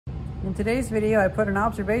In today's video, I put an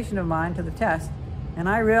observation of mine to the test, and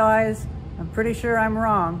I realized I'm pretty sure I'm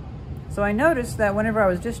wrong. So I noticed that whenever I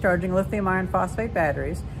was discharging lithium iron phosphate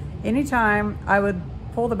batteries, anytime I would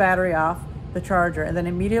pull the battery off the charger and then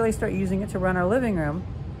immediately start using it to run our living room,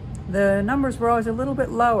 the numbers were always a little bit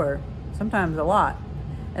lower, sometimes a lot.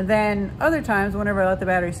 And then other times, whenever I let the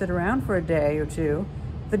battery sit around for a day or two,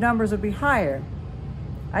 the numbers would be higher.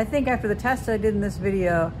 I think after the test I did in this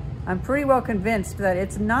video, I'm pretty well convinced that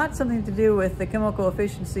it's not something to do with the chemical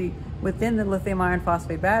efficiency within the lithium iron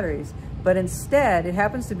phosphate batteries, but instead it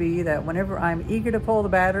happens to be that whenever I'm eager to pull the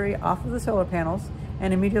battery off of the solar panels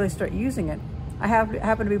and immediately start using it, I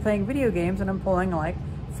happen to be playing video games and I'm pulling like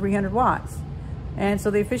 300 watts. And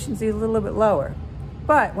so the efficiency is a little bit lower.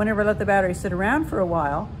 But whenever I let the battery sit around for a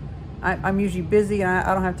while, I'm usually busy and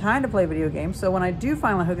I don't have time to play video games. So when I do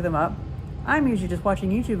finally hook them up, I'm usually just watching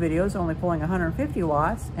YouTube videos, only pulling 150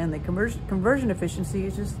 watts, and the conversion efficiency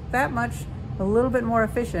is just that much, a little bit more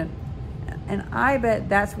efficient. And I bet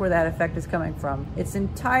that's where that effect is coming from. It's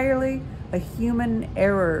entirely a human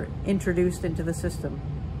error introduced into the system.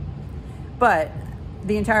 But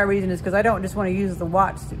the entire reason is because I don't just want to use the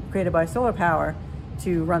watts created by solar power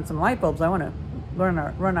to run some light bulbs. I want to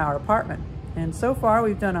run our apartment. And so far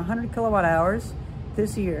we've done 100 kilowatt hours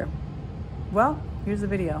this year. Well, here's the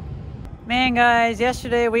video. Man, guys,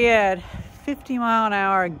 yesterday we had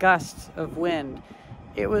 50-mile-an-hour gusts of wind.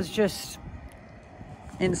 It was just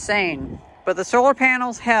insane. But the solar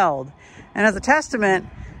panels held. And as a testament,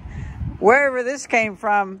 wherever this came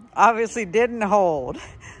from obviously didn't hold.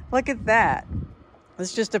 Look at that.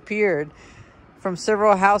 This just appeared from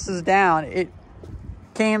several houses down. It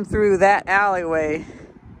came through that alleyway,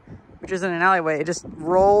 which isn't an alleyway. It just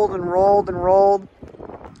rolled and rolled and rolled.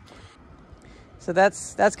 So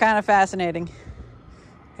that's kind of fascinating.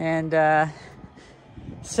 And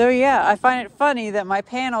so yeah, I find it funny that my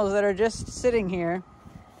panels that are just sitting here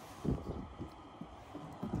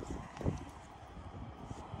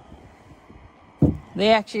they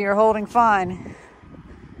actually are holding fine.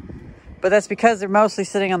 But that's because they're mostly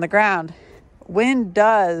sitting on the ground. Wind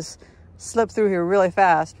does slip through here really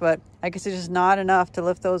fast, but I guess it's just not enough to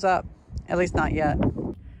lift those up. At least not yet.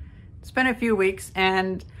 It's been a few weeks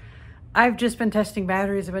and I've just been testing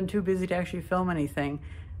batteries. I've been too busy to actually film anything.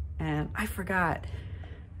 And I forgot.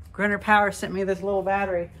 Grener Power sent me this little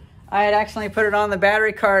battery. I had actually put it on the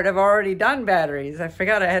battery card. I've already done batteries. I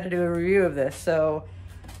forgot I had to do a review of this. So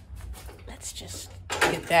let's just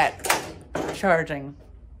get that charging.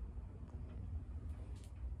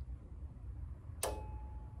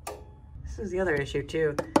 This is the other issue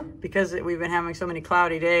too. Because we've been having so many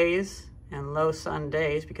cloudy days and low sun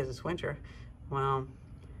days because it's winter, well,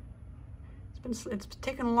 it's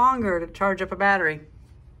taken longer to charge up a battery.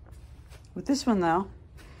 With this one though,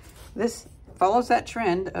 this follows that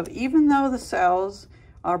trend of even though the cells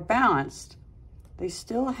are balanced, they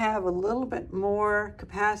still have a little bit more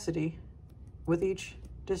capacity with each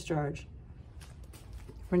discharge.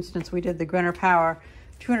 For instance, we did the Grener Power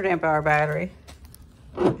 200 amp hour battery,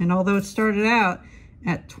 and although it started out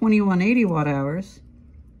at 2180 watt hours,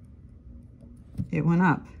 it went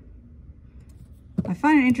up. I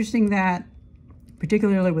find it interesting that,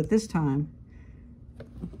 particularly with this time,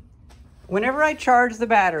 whenever I charge the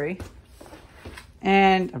battery,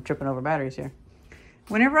 and I'm tripping over batteries here.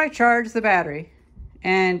 Whenever I charge the battery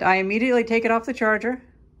and I immediately take it off the charger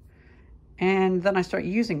and then I start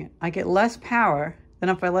using it, I get less power than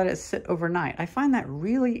if I let it sit overnight. I find that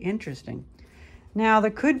really interesting. Now,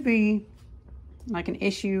 there could be like an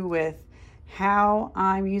issue with how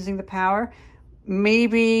I'm using the power.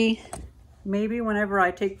 Maybe whenever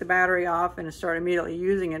I take the battery off and start immediately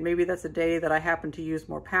using it, maybe that's a day that I happen to use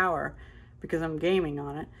more power because I'm gaming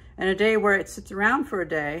on it. And a day where it sits around for a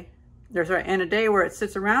day, and a day where it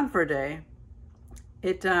sits around for a day,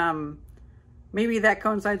 maybe that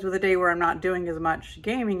coincides with a day where I'm not doing as much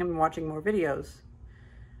gaming and watching more videos.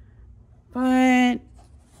 But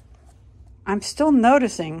I'm still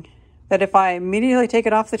noticing that if I immediately take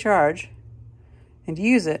it off the charge and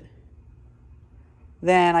use it,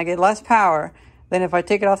 then I get less power than if I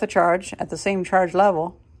take it off the charge at the same charge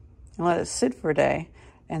level and let it sit for a day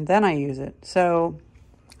and then I use it. So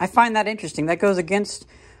I find that interesting. That goes against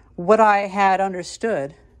what I had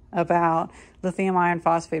understood about lithium iron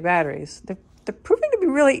phosphate batteries. They're proving to be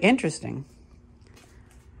really interesting.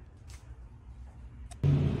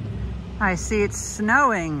 I see it's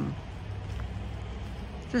snowing.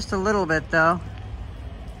 Just a little bit though.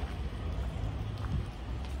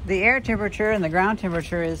 The air temperature and the ground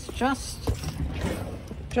temperature is just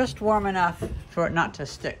warm enough for it not to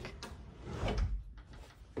stick.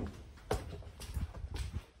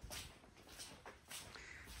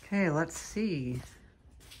 Okay, let's see.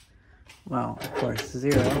 Well, of course,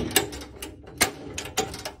 0.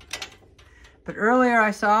 But earlier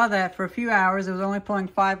I saw that for a few hours it was only pulling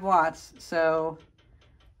 5 watts, so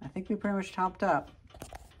I think we pretty much topped up.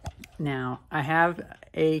 Now, I have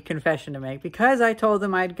a confession to make. Because I told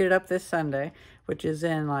them I'd get it up this Sunday, which is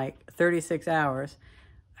in like 36 hours,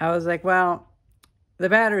 I was like, well, the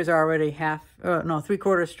battery's already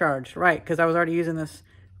 3/4 charged, right? Because I was already using this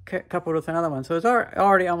coupled with another one, so it's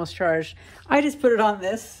already almost charged. I just put it on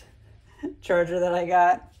this charger that I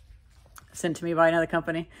got sent to me by another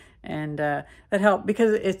company, and that helped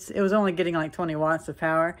because it was only getting like 20 watts of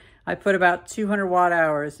power. I put about 200 watt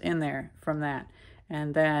hours in there from that,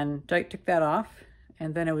 and then I took that off,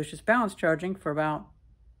 and then it was just balance charging for about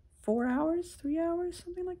 4 hours, 3 hours,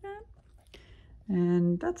 something like that.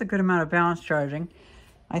 And that's a good amount of balance charging.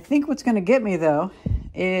 I think what's going to get me though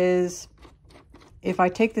is if I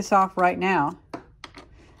take this off right now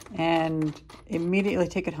and immediately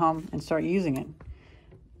take it home and start using it.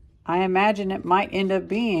 I imagine it might end up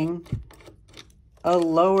being a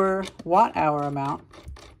lower watt hour amount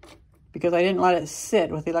because I didn't let it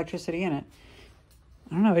sit with the electricity in it.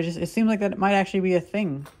 I don't know, it seems like that it might actually be a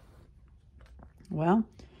thing. Well,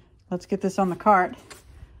 let's get this on the cart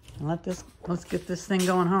and let's get this thing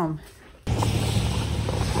going home.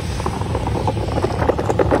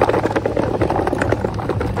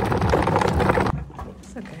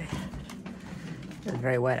 It's okay. It's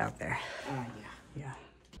very wet out there. Yeah.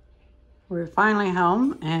 We're finally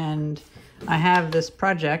home, and I have this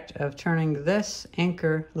project of turning this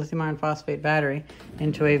Anchor lithium iron phosphate battery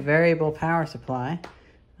into a variable power supply.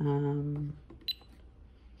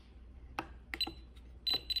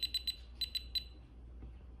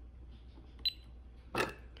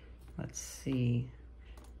 Let's see.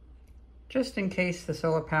 Just in case the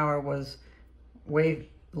solar power was way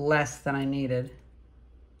less than I needed,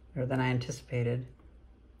 or than I anticipated.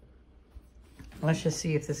 Let's just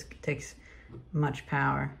see if this takes much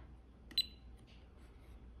power.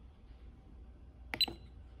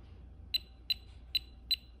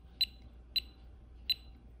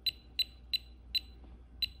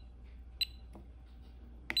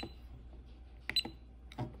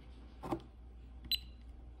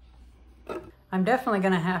 I'm definitely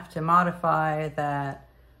going to have to modify that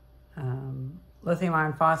lithium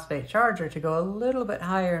iron phosphate charger to go a little bit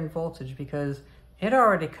higher in voltage because it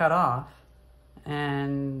already cut off,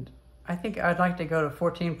 and I think I'd like to go to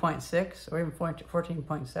 14.6 or even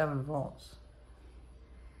 14.7 volts.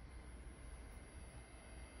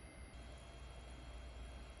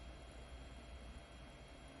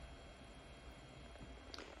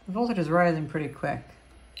 The voltage is rising pretty quick.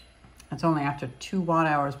 That's only after 2 watt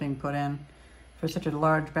hours being put in for such a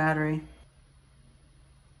large battery.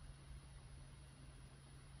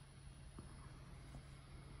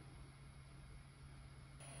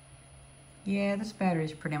 Yeah, this battery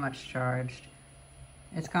is pretty much charged.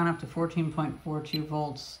 It's gone up to 14.42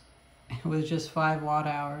 volts with just 5 watt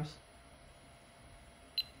hours.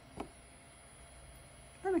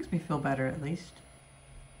 That makes me feel better at least.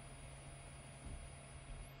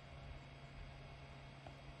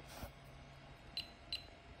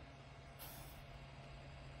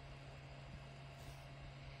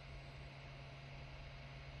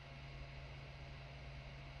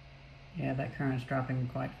 Yeah, that current's dropping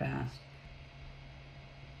quite fast.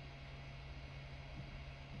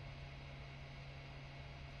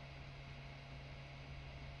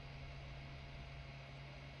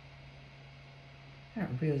 That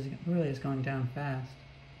really is going down fast.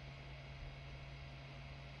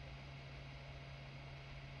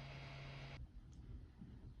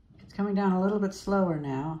 It's coming down a little bit slower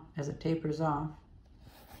now as it tapers off.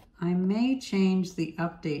 I may change the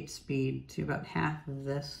update speed to about half of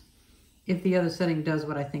this if the other setting does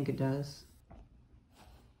what I think it does.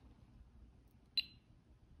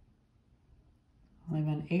 Only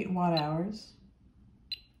been 8 watt hours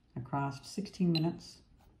across 16 minutes.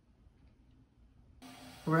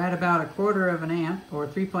 We're at about 1/4 of an amp, or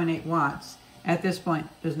 3.8 watts. At this point,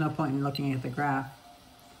 there's no point in looking at the graph.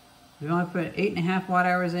 We've only put 8.5 watt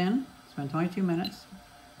hours in. It's been 22 minutes.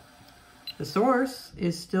 The source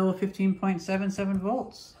is still 15.77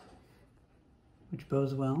 volts, which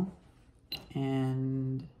bodes well.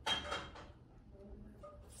 And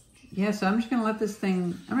yeah, so I'm just gonna let this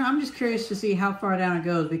thing, I'm just curious to see how far down it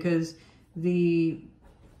goes, because the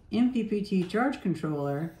MPPT charge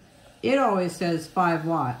controller, it always says 5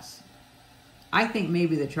 watts. I think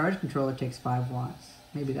maybe the charge controller takes 5 watts.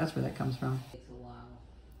 Maybe that's where that comes from. Takes a while.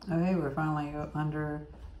 Okay, we're finally under,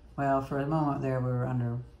 well, for a moment there, we were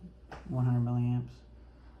under 100 milliamps.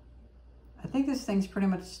 I think this thing's pretty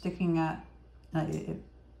much sticking at,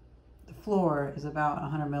 floor is about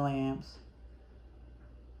 100 milliamps.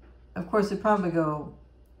 Of course, it'd probably go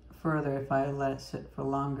further if I let it sit for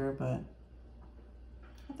longer, but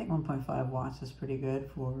I think 1.5 watts is pretty good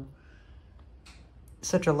for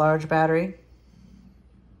such a large battery.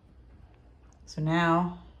 So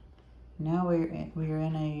now we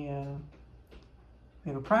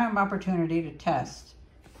have a prime opportunity to test.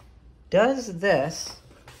 Does this,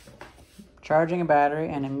 charging a battery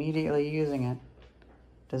and immediately using it,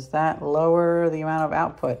 does that lower the amount of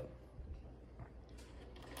output?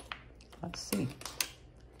 Let's see.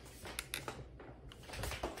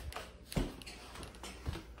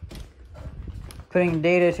 Putting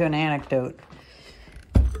data to an anecdote.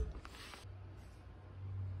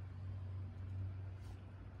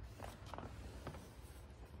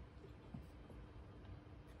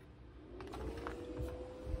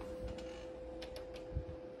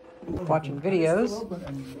 Watching videos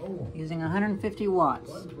using 150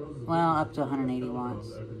 watts. Well, up to 180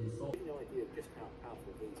 watts.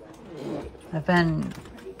 I've been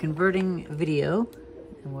converting video,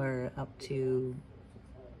 and we're up to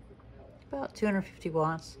about 250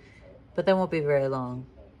 watts, but that won't be very long.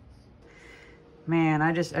 Man,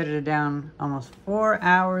 I just edited down almost 4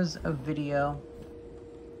 hours of video,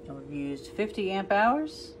 and we've used 50 amp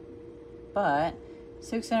hours, but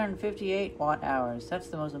 658 watt hours. That's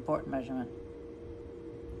the most important measurement.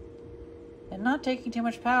 And not taking too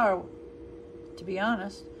much power, to be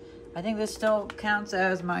honest. I think this still counts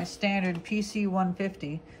as my standard PC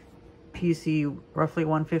 150. PC, roughly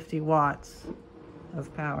 150 watts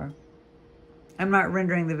of power. I'm not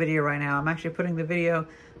rendering the video right now. I'm actually putting the video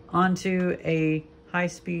onto a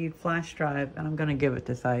high-speed flash drive, and I'm going to give it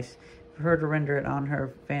to Theis for her to render it on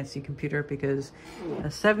her fancy computer, because a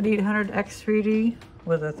 7800 X3D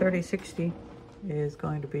with a 3060 is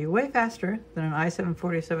going to be way faster than an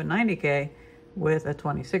i7-4790K with a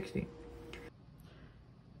 2060.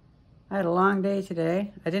 I had a long day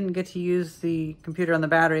today. I didn't get to use the computer on the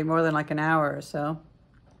battery more than like an hour or so.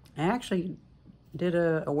 I actually did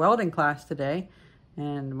a welding class today,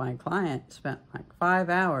 and my client spent like 5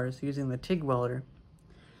 hours using the TIG welder.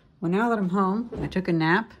 Well, now that I'm home, I took a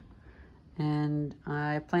nap, and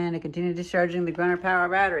I plan to continue discharging the Grener Power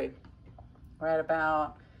battery. We're at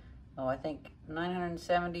about, I think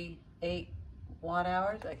 978 watt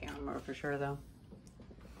hours. I can't remember for sure though.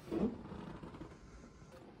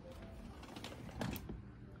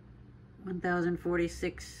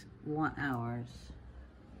 $1,046 watt hours.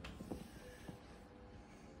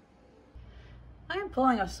 I am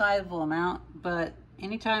pulling a sizable amount, but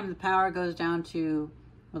anytime the power goes down to,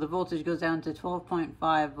 or the voltage goes down to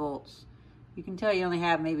 12.5 volts, you can tell you only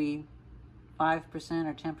have maybe 5%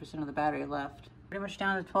 or 10% of the battery left. Pretty much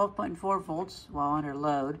down to 12.4 volts while under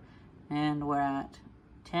load, and we're at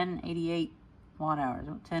 1088 watt hours,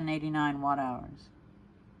 1089 watt hours.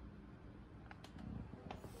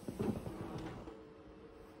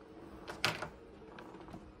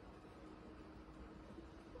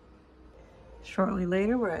 Shortly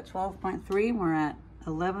later, we're at 12.3, and we're at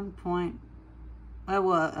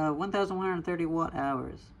 1,130 watt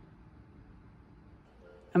hours.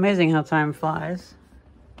 Amazing how time flies.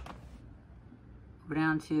 We're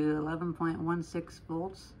down to 11.16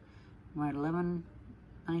 volts. We're at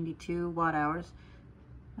 1192 watt hours.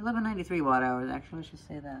 1193 watt hours, actually, I should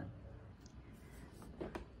say that.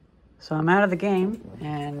 So I'm out of the game,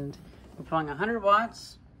 and we're pulling 100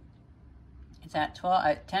 watts. It's at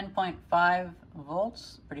 10.5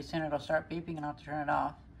 volts. Pretty soon it'll start beeping and I'll have to turn it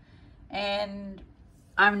off. And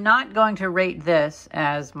I'm not going to rate this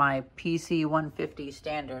as my PC 150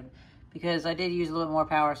 standard, because I did use a little more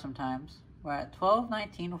power sometimes. We're at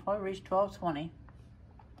 1219, we'll probably reach 1220,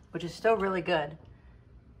 which is still really good.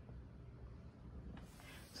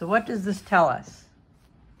 So what does this tell us?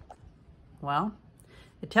 Well,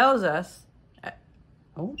 it tells us,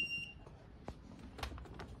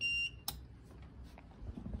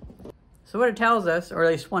 So what it tells us, or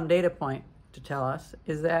at least one data point to tell us,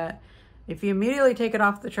 is that if you immediately take it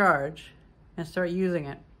off the charge and start using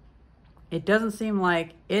it, it doesn't seem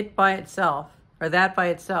like it by itself, or that by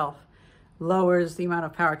itself, lowers the amount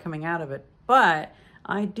of power coming out of it. But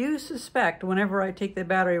I do suspect whenever I take the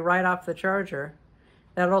battery right off the charger,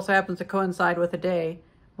 that also happens to coincide with a day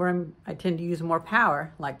where I tend to use more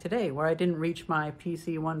power, like today, where I didn't reach my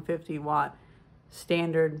PC 150 watt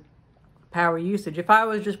standard power usage. If I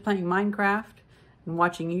was just playing Minecraft and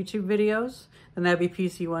watching YouTube videos, then that'd be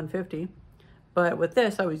PC 150. But with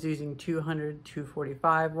this, I was using 200,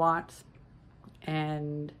 245 watts,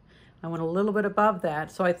 and I went a little bit above that.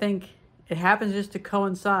 So I think it happens just to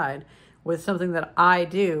coincide with something that I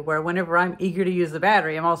do, where whenever I'm eager to use the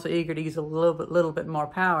battery, I'm also eager to use a little bit more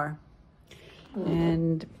power.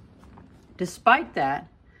 And despite that,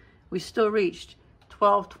 we still reached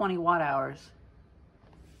 1220 watt hours.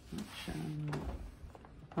 Which, I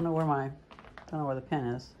don't know where the pin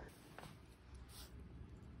is.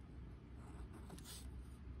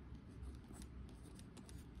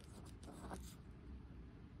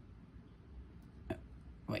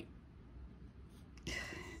 Wait.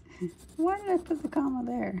 Why did I put the comma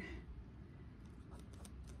there?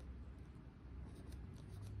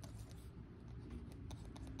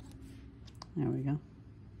 There we go.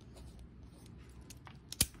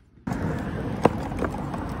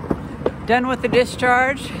 Done with the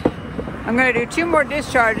discharge. I'm going to do 2 more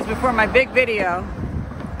discharges before my big video.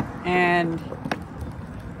 And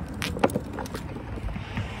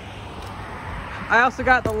I also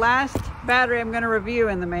got the last battery I'm going to review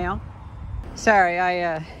in the mail. Sorry,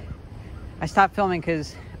 I stopped filming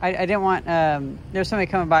because I didn't want, there's somebody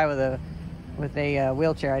coming by with a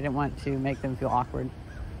wheelchair. I didn't want to make them feel awkward,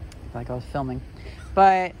 like I was filming.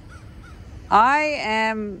 But I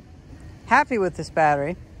am happy with this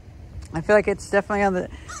battery. I feel like it's definitely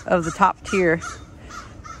of the top tier.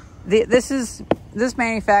 This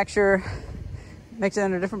manufacturer makes it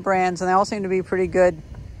under different brands, and they all seem to be pretty good,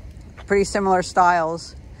 pretty similar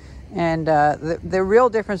styles. And the real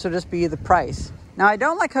difference will just be the price. Now, I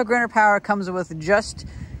don't like how Grener Power comes with just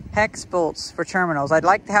hex bolts for terminals. I'd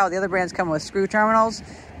like how the other brands come with screw terminals,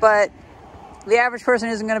 but the average person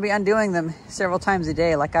isn't going to be undoing them several times a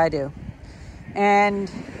day like I do.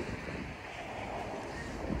 And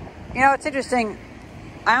you know, it's interesting.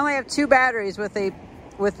 I only have 2 batteries with a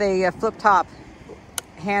flip top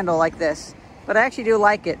handle like this, but I actually do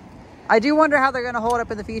like it. I do wonder how they're going to hold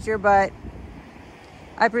up in the future, but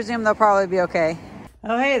I presume they'll probably be okay.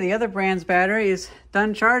 Oh, hey, the other brand's battery is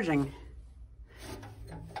done charging.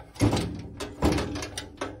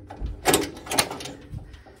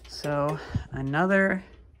 So another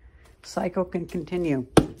cycle can continue.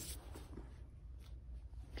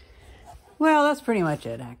 Well, that's pretty much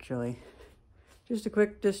it, actually. Just a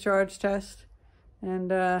quick discharge test.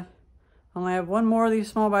 And I only have 1 more of these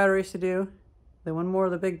small batteries to do, then 1 more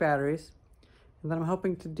of the big batteries. And then I'm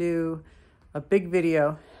hoping to do a big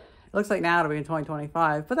video. It looks like now it'll be in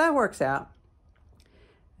 2025, but that works out.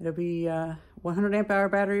 It'll be 100 amp hour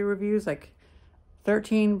battery reviews, like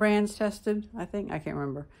 13 brands tested, I think. I can't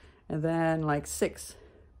remember. And then like 6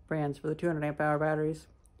 brands for the 200 amp hour batteries.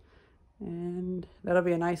 And that'll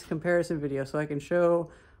be a nice comparison video so I can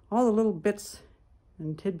show all the little bits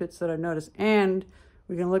and tidbits that I've noticed. And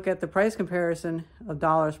we can look at the price comparison of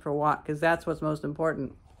dollars per watt, because that's what's most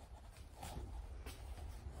important.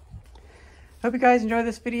 Hope you guys enjoyed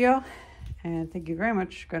this video. And thank you very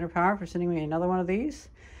much, Grener Power, for sending me another one of these.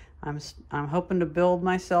 I'm hoping to build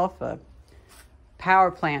myself a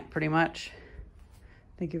power plant, pretty much.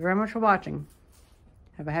 Thank you very much for watching.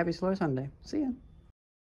 Have a happy Solar Sunday. See ya.